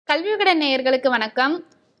கல்வி விகடன் நேயர்களுக்கு வணக்கம்.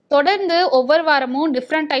 தொடர்ந்து ஒவ்வொரு வாரமும்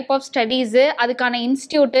டிஃப்ரெண்ட் டைப் ஆஃப் ஸ்டடீஸ், அதுக்கான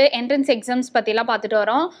இன்ஸ்டியூட், என்ட்ரன்ஸ் எக்ஸாம்ஸ் பற்றிலாம் பார்த்துட்டு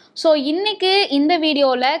வரோம். ஸோ இன்னைக்கு இந்த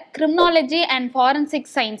வீடியோவில் கிரிமினாலஜி அண்ட் ஃபாரன்சிக்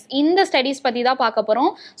சயின்ஸ் இந்த ஸ்டடீஸ் பற்றி தான் பார்க்க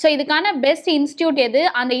போகிறோம். ஸோ இதுக்கான பெஸ்ட் இன்ஸ்டியூட் எது,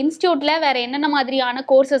 அந்த இன்ஸ்டியூட்டில் வேறு என்னென்ன மாதிரியான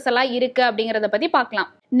கோர்சஸ் எல்லாம் இருக்குது அப்படிங்கிறத பற்றி பார்க்கலாம்.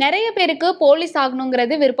 நிறைய பேருக்கு போலீஸ்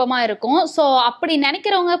ஆகணுங்கிறது விருப்பமாக இருக்கும். ஸோ அப்படி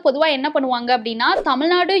நினைக்கிறவங்க பொதுவாக என்ன பண்ணுவாங்க அப்படின்னா,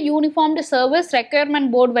 Tamil Nadu uniformed service requirement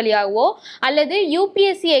board வழியாகவோ அல்லது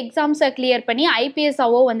யூபிஎஸ்சி எக்ஸாம்ஸை கிளியர் பண்ணி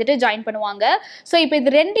ஐபிஎஸ்ஸாவோ வந்துட்டு ஜாயின் பண்ணுவாங்க. ஸோ இப்போ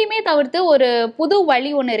இது ரெண்டையுமே தவிர்த்து ஒரு புது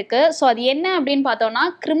வழி ஒன்று இருக்குது. ஸோ அது என்ன அப்படின்னு பார்த்தோம்னா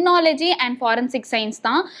கிரிமினாலஜி அண்ட் ஃபாரன்சிக் சயின்ஸ்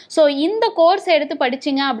தான். ஸோ இந்த கோர்ஸ் எடுத்து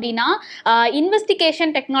படிச்சிங்க அப்படின்னா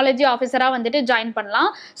இன்வெஸ்டிகேஷன் டெக்னாலஜி ஆஃபீஸராக வந்துட்டு ஜாயின் பண்ணலாம்.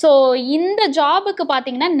 ஸோ இந்த ஜாபுக்கு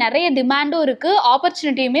பார்த்தீங்கன்னா நிறைய டிமாண்டும் இருக்குது,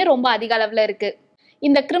 ஆப்பர்ச்சுனிட்டி ரொம்ப அதிக அளவில் இருக்கு.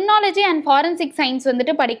 இந்த கிரிமினாலஜி அண்ட் ஃபாரன்சிக் சயின்ஸ்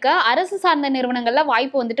வந்துட்டு படிக்க அரசு சார்ந்த நிறுவனங்களில்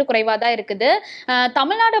வாய்ப்பு வந்துட்டு குறைவாக தான் இருக்குது.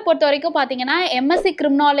 தமிழ்நாடை பொறுத்த வரைக்கும் பார்த்தீங்கன்னா MSc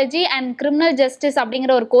criminology and criminal justice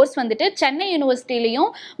அப்படிங்கிற ஒரு கோர்ஸ் வந்துட்டு சென்னை யூனிவர்சிட்டிலையும்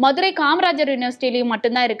மதுரை காமராஜர் யூனிவர்சிட்டிலையும்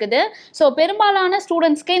மட்டும்தான் இருக்குது. ஸோ பெரும்பாலான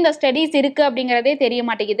ஸ்டூடெண்ட்ஸ்க்கு இந்த ஸ்டடீஸ் இருக்குது அப்படிங்கிறதே தெரிய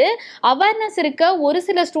மாட்டேங்குது. அவேர்னஸ் இருக்க ஒரு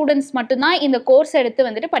சில ஸ்டூடெண்ட்ஸ் மட்டும்தான் இந்த கோர்ஸ் எடுத்து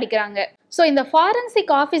வந்துட்டு படிக்கிறாங்க. ஸோ இந்த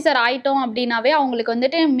ஃபாரன்சிக் ஆஃபீஸர் ஆகிட்டோம் அப்படின்னாவே அவங்களுக்கு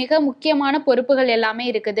வந்துட்டு மிக முக்கியமான பொறுப்புகள் எல்லாமே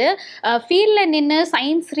இருக்குது. ஃபீல்டில் நின்று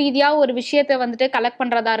சயின்ஸ் ரீதியாக ஒரு விஷயத்தை வந்துட்டு கலெக்ட்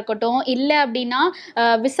பண்ணுறதா இருக்கட்டும், இல்லை அப்படின்னா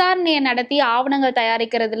விசாரணையை நடத்தி ஆவணங்கள்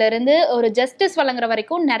தயாரிக்கிறதுலேருந்து ஒரு ஜஸ்டிஸ் வழங்குற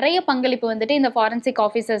வரைக்கும் நிறைய பங்களிப்பு வந்துட்டு இந்த ஃபாரன்சிக்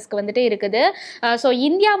ஆஃபீஸர்ஸ்க்கு வந்துட்டு இருக்குது. ஸோ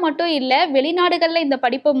இந்தியா மட்டும் இல்லை, வெளிநாடுகளில் இந்த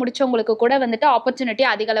படிப்பை முடித்தவங்களுக்கு கூட வந்துட்டு ஆப்பர்ச்சுனிட்டி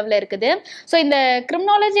அதிக அளவில் இருக்குது. ஸோ இந்த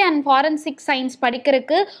கிரிமினாலஜி அண்ட் ஃபாரன்சிக் சயின்ஸ்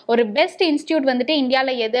படிக்கிறதுக்கு ஒரு பெஸ்ட் இன்ஸ்டியூட் வந்துட்டு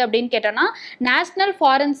இந்தியாவில் எது அப்படின்னு கேட்டோன்னா நேஷனல்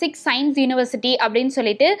ஃபாரன்சிக் சயின்ஸ் யூனிவர்சிட்டி அப்படின்னு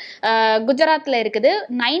சொல்லிட்டு குஜராத்தில் இருக்குது.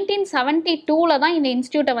 1972 தான் இந்த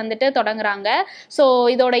இன்ஸ்டியூட்டை வந்துட்டு தொடங்குறாங்க. ஸோ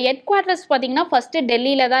இதோட ஹெட் குவார்ட்டர்ஸ் பார்த்தீங்கன்னா ஃபர்ஸ்ட்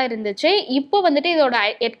டெல்லியில தான் இருந்துச்சு. இப்போ வந்துட்டு இதோட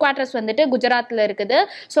ஹெட் குவார்ட்டர்ஸ் வந்துட்டு குஜராத்தில் இருக்குது.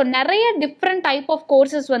 ஸோ நிறைய டிஃப்ரெண்ட் டைப் ஆஃப்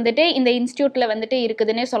கோர்சஸ் வந்துட்டு இந்த இன்ஸ்டியூட்ல வந்துட்டு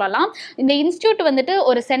இருக்குதுன்னே சொல்லலாம். இந்த இன்ஸ்டியூட் வந்துட்டு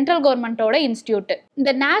ஒரு சென்ட்ரல் கவர்மெண்ட்டோட இன்ஸ்டியூட்.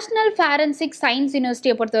 இந்த நேஷனல் ஃபாரன்சிக் சயின்ஸ்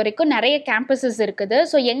யூனிவர்சிட்டியை பொறுத்த வரைக்கும் நிறைய கேம்பஸஸ் இருக்குது.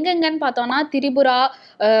 ஸோ எங்கெங்கன்னு பார்த்தோம்னா திரிபுரா,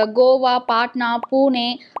 கோவா, பாட்னா, பூனே,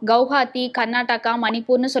 கவுஹாத்தி, கர்நாடகா,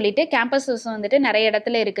 மணிப்பூர்னு சொல்லிட்டு கேம்பஸஸ் வந்துட்டு நிறைய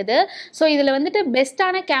இடத்துல இருக்குது. ஸோ இதில் வந்துட்டு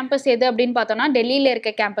பெஸ்ட்டான கேம்பஸ் எது அப்படின்னு பார்த்தோம்னா டெல்லியில்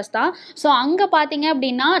இருக்க கேம்பஸ் தான். ஸோ அங்கே பார்த்தீங்க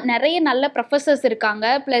அப்படின்னா நிறைய நல்ல ப்ரொஃபஸர்ஸ் இருக்காங்க.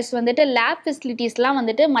 ப்ளஸ் வந்துட்டு லேப் ஃபெசிலிட்டிஸ்லாம்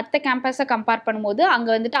வந்துட்டு மற்ற கேம்பஸை கம்பேர் பண்ணும்போது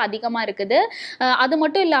அங்கே வந்துட்டு அதிகமாக இருக்குது. அது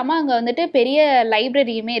மட்டும் இல்லாமல் அங்கே வந்துட்டு பெரிய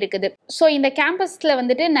லைப்ரரியுமே இருக்குது. ஸோ இந்த கேம்பஸில்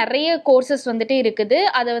வந்துட்டு நிறைய கோர்சஸ் வந்துட்டு இருக்குது.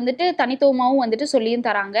 அதை வந்துட்டு தனித்துவமாகவும் வந்துட்டு சொல்லியும்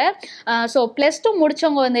தராங்க. ஸோ +2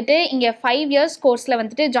 முடித்தவங்க வந்துட்டு இங்கே 5 இயர்ஸ் கோர்ஸில்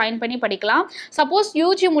வந்துட்டு ஜாயின் பண்ணி படிக்கலாம். சப்போஸ்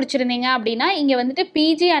யூஜி முடிச்சிருந்தீங்க அப்படின்னா இங்கே வந்துட்டு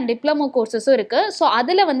பிஜி அண்ட் டிப்ளமோ கோர்சஸும் இருக்குது. ஸோ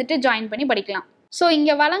அதில் வந்துட்டு ஜாயின் பண்ணி படிக்கலாம். ஸோ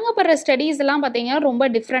இங்கே வழங்கப்படுற ஸ்டடீஸ் எல்லாம் பார்த்தீங்கன்னா ரொம்ப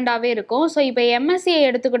டிஃப்ரெண்ட்டாகவே இருக்கும். ஸோ இப்போ எம்எஸ்சியை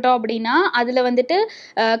எடுத்துக்கிட்டோம் அப்படின்னா அதில் வந்துட்டு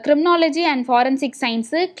criminology and forensic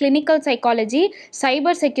science, clinical psychology,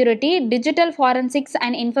 cyber security, digital forensics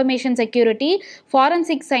and information security,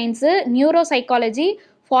 forensic science, neuro psychology,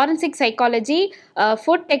 forensic psychology,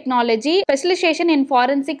 food technology, specialization in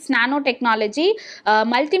forensics nanotechnology,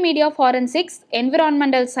 multimedia forensics,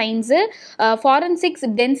 environmental science, forensics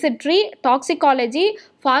density, toxicology,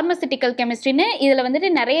 pharmaceutical கெமிஸ்ட்ரின்னு இதில் வந்துட்டு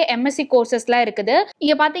நிறைய MSc கோர்சஸ்லாம் இருக்குது.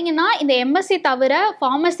 இங்கே பார்த்தீங்கன்னா இந்த MSc தவிர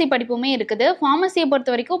pharmacy படிப்புமே இருக்குது. ஃபார்மசியை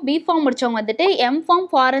பொறுத்த வரைக்கும் பிஃபார்ம் முடித்தவங்க வந்துட்டு MPharm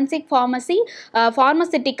forensic pharmacy,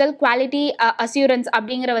 pharmaceutical quality assurance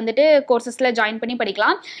அப்படிங்கிற வந்துட்டு கோர்சஸில் ஜாயின் பண்ணி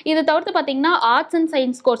படிக்கலாம். இது தவிர்த்து பார்த்தீங்கன்னா ஆர்ட்ஸ் அண்ட்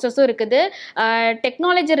சயின்ஸ் கோர்சஸும் இருக்குது,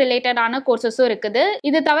 டெக்னாலஜி ரிலேட்டடான கோர்சஸும் இருக்குது.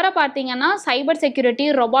 இது தவிர பார்த்தீங்கன்னா cyber security,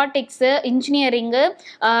 robotics, engineering,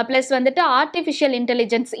 plus வந்துட்டு ஆர்டிஃபிஷியல்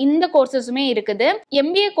இன்டெலிஜென்ஸ் இந்த கோர்சஸுமே இருக்குது.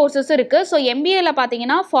 எம்பிஏ கோர்சஸும் இருக்குது. ஸோ எம்பிஏல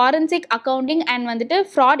பார்த்தீங்கன்னா ஃபாரன்சிக் அக்கவுண்டிங் அண்ட் வந்துட்டு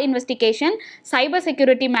fraud investigation, cyber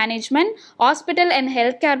security management, hospital and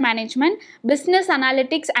health care management, business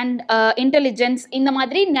analytics and intelligence இந்த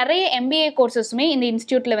மாதிரி நிறைய எம்பிஏ கோர்சஸுமே இந்த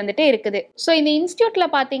இன்ஸ்டியூட்டில் வந்துட்டு இருக்குது. ஸோ இந்த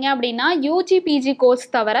இன்ஸ்டியூட்டில் பார்த்தீங்க அப்படின்னா யூஜி பிஜி கோர்ஸ்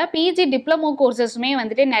தவிர பிஜி டிப்ளமோ கோர்சஸுமே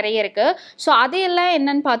வந்துட்டு நிறைய இருக்குது. ஸோ அதையெல்லாம்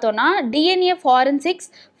என்னன்னு பார்த்தோன்னா DNA forensics,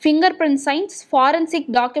 fingerprint science, forensic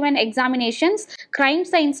document examinations, crime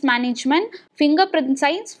science management, fingerprint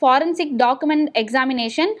science, forensic document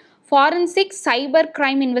examination, forensic cyber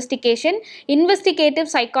crime investigation, investigative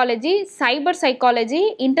psychology, cyber psychology,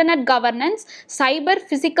 internet governance, cyber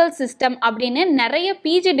physical system அப்படின்னு நிறைய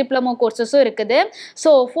PG diploma கோர்சஸும் இருக்குது.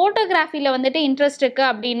 So ஃபோட்டோகிராஃபியில் வந்துட்டு interest இருக்குது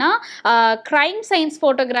அப்படின்னா crime science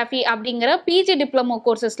photography அப்படிங்கிற PG diploma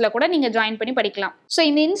கோர்சஸில் கூட நீங்கள் join பண்ணி படிக்கலாம். ஸோ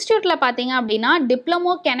இந்த இன்ஸ்டியூட்டில் பார்த்தீங்க அப்படின்னா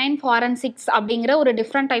டிப்ளமோ Canine ஃபாரன்சிக்ஸ் அப்படிங்கிற ஒரு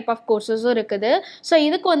டிஃப்ரெண்ட் டைப் ஆஃப் கோர்சஸும் இருக்குது. ஸோ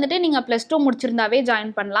இதுக்கு வந்துட்டு நீங்கள் +2 முடிச்சிருந்தாவே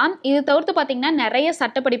ஜாயின் பண்ணலாம். இது தவிர்த்து பார்த்தீங்கன்னா நிறைய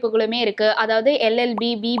சட்ட படிப்புகளும் படிப்புகளுமே இருக்குது. அதாவது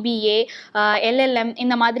எல்எல்பி, பிபிஏ, எல்எல்எம்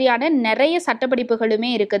இந்த மாதிரியான நிறைய சட்டப்படிப்புகளுமே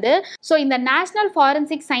இருக்குது. ஸோ இந்த நேஷ்னல்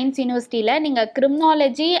ஃபாரன்சிக் சயின்ஸ் யூனிவர்சிட்டியில் நீங்கள்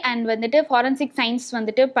கிரிமினாலஜி அண்ட் வந்துட்டு ஃபாரன்சிக் சயின்ஸ்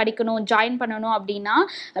வந்துட்டு படிக்கணும், ஜாயின் பண்ணணும் அப்படின்னா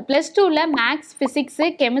 +2ல் மேக்ஸ், ஃபிசிக்ஸு,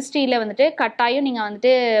 கெமிஸ்ட்ரியில் வந்துட்டு கட்டாயம் நீங்கள்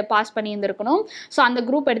வந்துட்டு பாஸ் பண்ணியிருந்துருக்கணும். ஸோ அந்த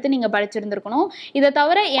குரூப் எடுத்து நீங்கள் படிச்சிருந்துருக்கணும். இதை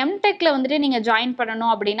தவிர எம்டெக்கில் வந்துட்டு நீங்கள் ஜாயின்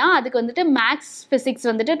பண்ணணும் அப்படின்னா அதுக்கு வந்துட்டு மேக்ஸ், ஃபிசிக்ஸ்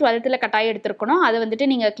வந்துட்டு 12th கட்டாயம் எடுத்திருக்கணும். அதை வந்துட்டு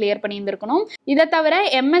நீங்கள் கிளியர் பண்ணியிருந்துருக்கணும். இதை தவிர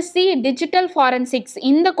எம்எஸ்சி டிஜிட்டல் ஃபாரன்சிக்ஸ்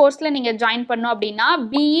இந்த கோர்ஸில் நீங்கள் ஜாயின் பண்ணணும் அப்படின்னா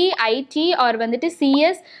பிஇ, ஐடி ஆர் வந்துட்டு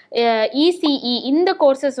சிஎஸ், இசிஇ இந்த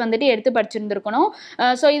கோர்சஸ் வந்துட்டு எடுத்து படிச்சிருந்துருக்கணும்.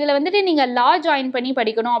 ஸோ இதில் வந்துட்டு நீங்கள் லா ஜாயின் பண்ணி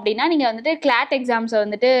படிக்கணும் அப்படின்னா நீங்கள் வந்துட்டு கிளாட் எக்ஸாம்ஸை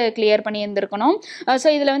வந்துட்டு கிளியர் பண்ணியிருந்துருக்கணும். ஸோ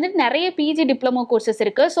இதில் வந்துட்டு நிறைய பிஜி டிப்ளமோ கோர்சஸ்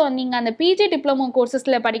இருக்குது. ஸோ நீங்கள் அந்த பிஜி டிப்ளமோ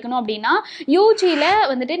கோர்சஸில் படிக்கணும் அப்படின்னா யூஜியில்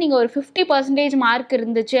வந்துட்டு நீங்கள் ஒரு 50% மார்க்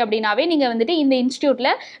இருந்துச்சு அப்படின்னாவே நீங்கள் வந்துட்டு இந்த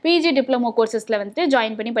இன்ஸ்டியூட்டில் பிஜி டிப்ளமோ கோர்சஸில் வந்துட்டு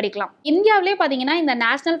ஜாயின் பண்ணி படிக்கலாம். இந்தியாவிலே பார்த்தீங்கன்னா இந்த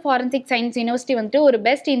நேஷனல் ஃபாரன்சிக் சயின்ஸ் யூனிவர்சிட்டி வந்துட்டு ஒரு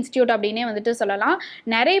பெஸ்ட் இன்ஸ்டியூட் அப்படின்னே வந்துட்டு சொல்லலாம்.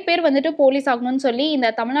 நிறைய பேர் வந்துட்டு போலீஸ் ஆகணும்னு சொல்லி இந்த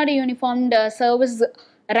தமிழ்நாடு யூனிஃபார்ம்டு சர்வீஸ்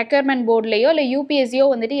ரெக்யர்மெண்ட் போர்ட்லேயோ இல்லை யூபிஎஸ்சியோ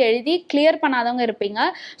வந்துட்டு எழுதி கிளியர் பண்ணாதவங்க இருப்பீங்க.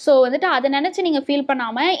 ஸோ வந்துட்டு அதை நினச்சி நீங்கள் ஃபீல்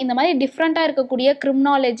பண்ணாமல் இந்த மாதிரி டிஃப்ரெண்ட்டாக இருக்கக்கூடிய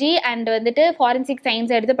கிரிமினாலஜி அண்ட் வந்துட்டு ஃபாரன்சிக்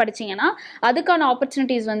சயின்ஸ் எடுத்து படிச்சிங்கன்னா அதுக்கான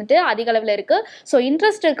ஆப்பர்ச்சுனிட்டிஸ் வந்துட்டு அதிக அளவில் இருக்குது. ஸோ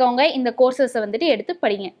இன்ட்ரெஸ்ட் இருக்கவங்க இந்த கோர்சஸை வந்துட்டு எடுத்து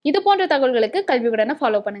படிங்க. இது போன்ற தகவல்களுக்கு கல்வி உடனே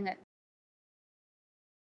ஃபாலோ பண்ணுங்கள்.